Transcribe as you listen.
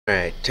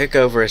Alright, took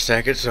over a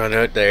second, so I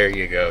know there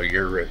you go,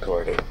 you're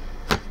recording.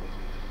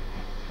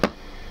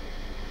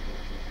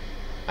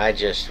 I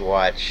just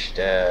watched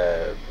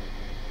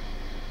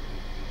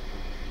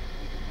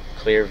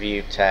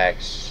Clearview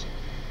Tax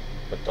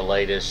with the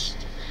latest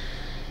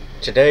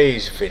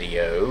today's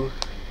video,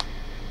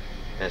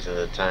 as of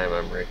the time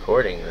I'm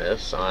recording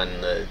this,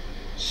 on the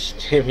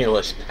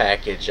stimulus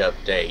package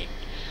update.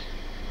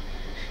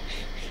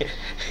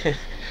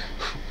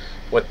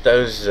 What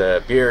those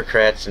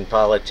bureaucrats and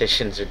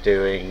politicians are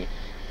doing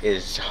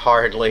is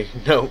hardly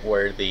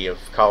noteworthy of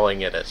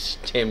calling it a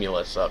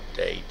stimulus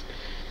update.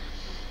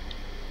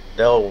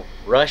 They'll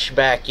rush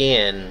back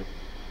in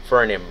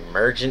for an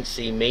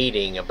emergency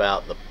meeting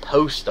about the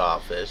post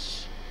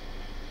office,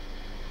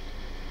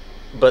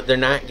 but they're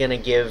not going to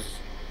give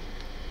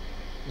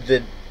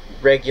the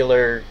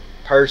regular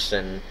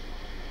person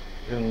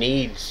who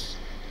needs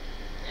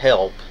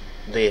help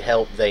the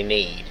help they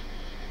need.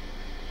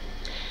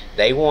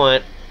 They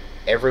want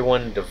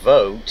everyone to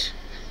vote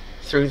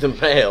through the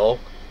mail,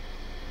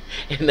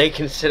 and they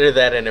consider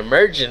that an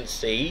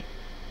emergency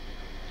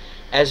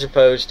as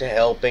opposed to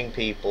helping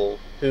people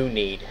who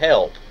need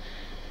help.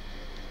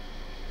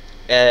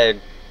 I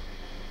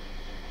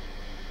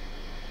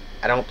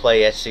don't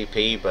play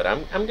SCP, but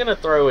I'm going to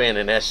throw in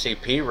an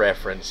SCP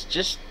reference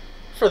just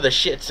for the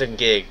shits and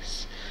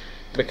gigs,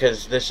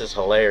 because this is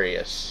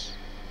hilarious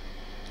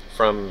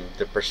from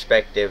the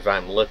perspective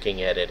I'm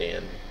looking at it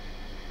in.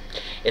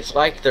 It's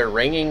like they're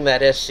ringing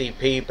that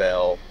SCP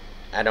bell,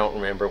 I don't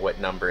remember what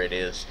number it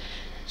is,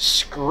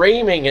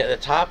 screaming at the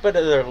top of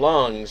their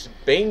lungs,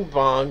 bing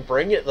bong,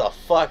 bring it the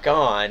fuck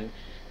on,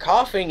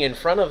 coughing in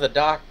front of the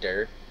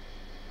doctor,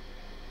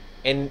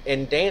 and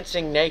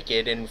dancing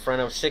naked in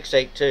front of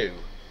 682,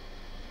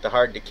 the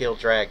hard to kill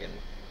dragon,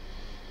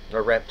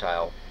 or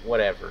reptile,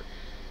 whatever.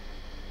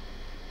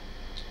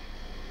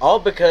 All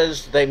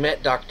because they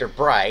met Dr.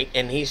 Bright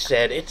and he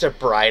said it's a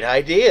bright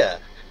idea.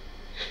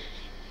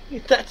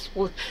 That's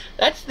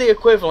the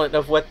equivalent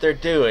of what they're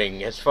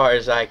doing, as far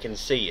as I can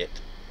see it.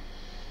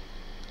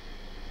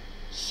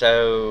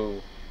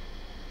 So,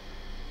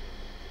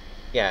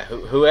 yeah,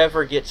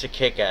 whoever gets a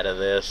kick out of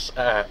this,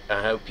 I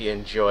hope you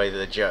enjoy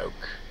the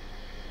joke.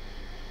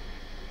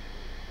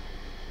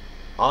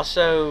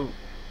 Also,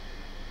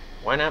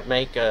 why not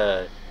make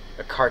a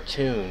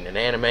cartoon, an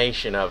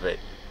animation of it?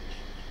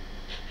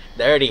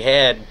 They already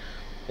had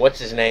what's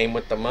his name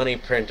with the money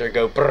printer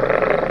go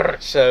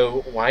brrrr,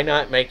 so why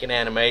not make an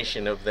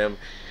animation of them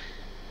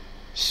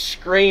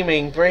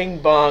screaming, bring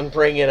bong,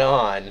 bring it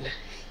on,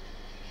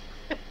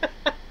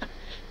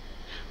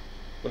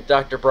 with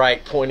Dr.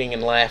 Bright pointing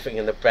and laughing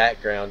in the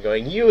background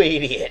going, you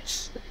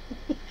idiots.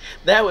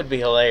 That would be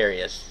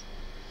hilarious.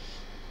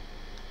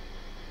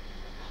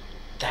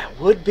 That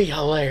would be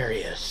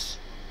hilarious.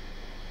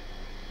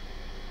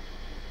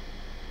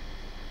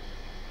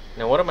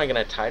 Now, what am I going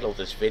to title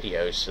this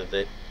video so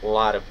that a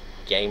lot of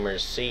gamers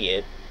see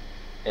it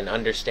and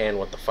understand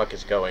what the fuck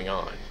is going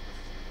on?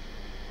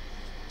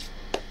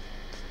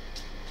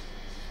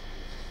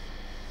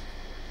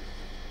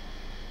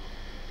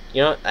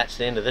 You know what? That's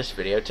the end of this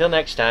video. Till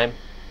next time.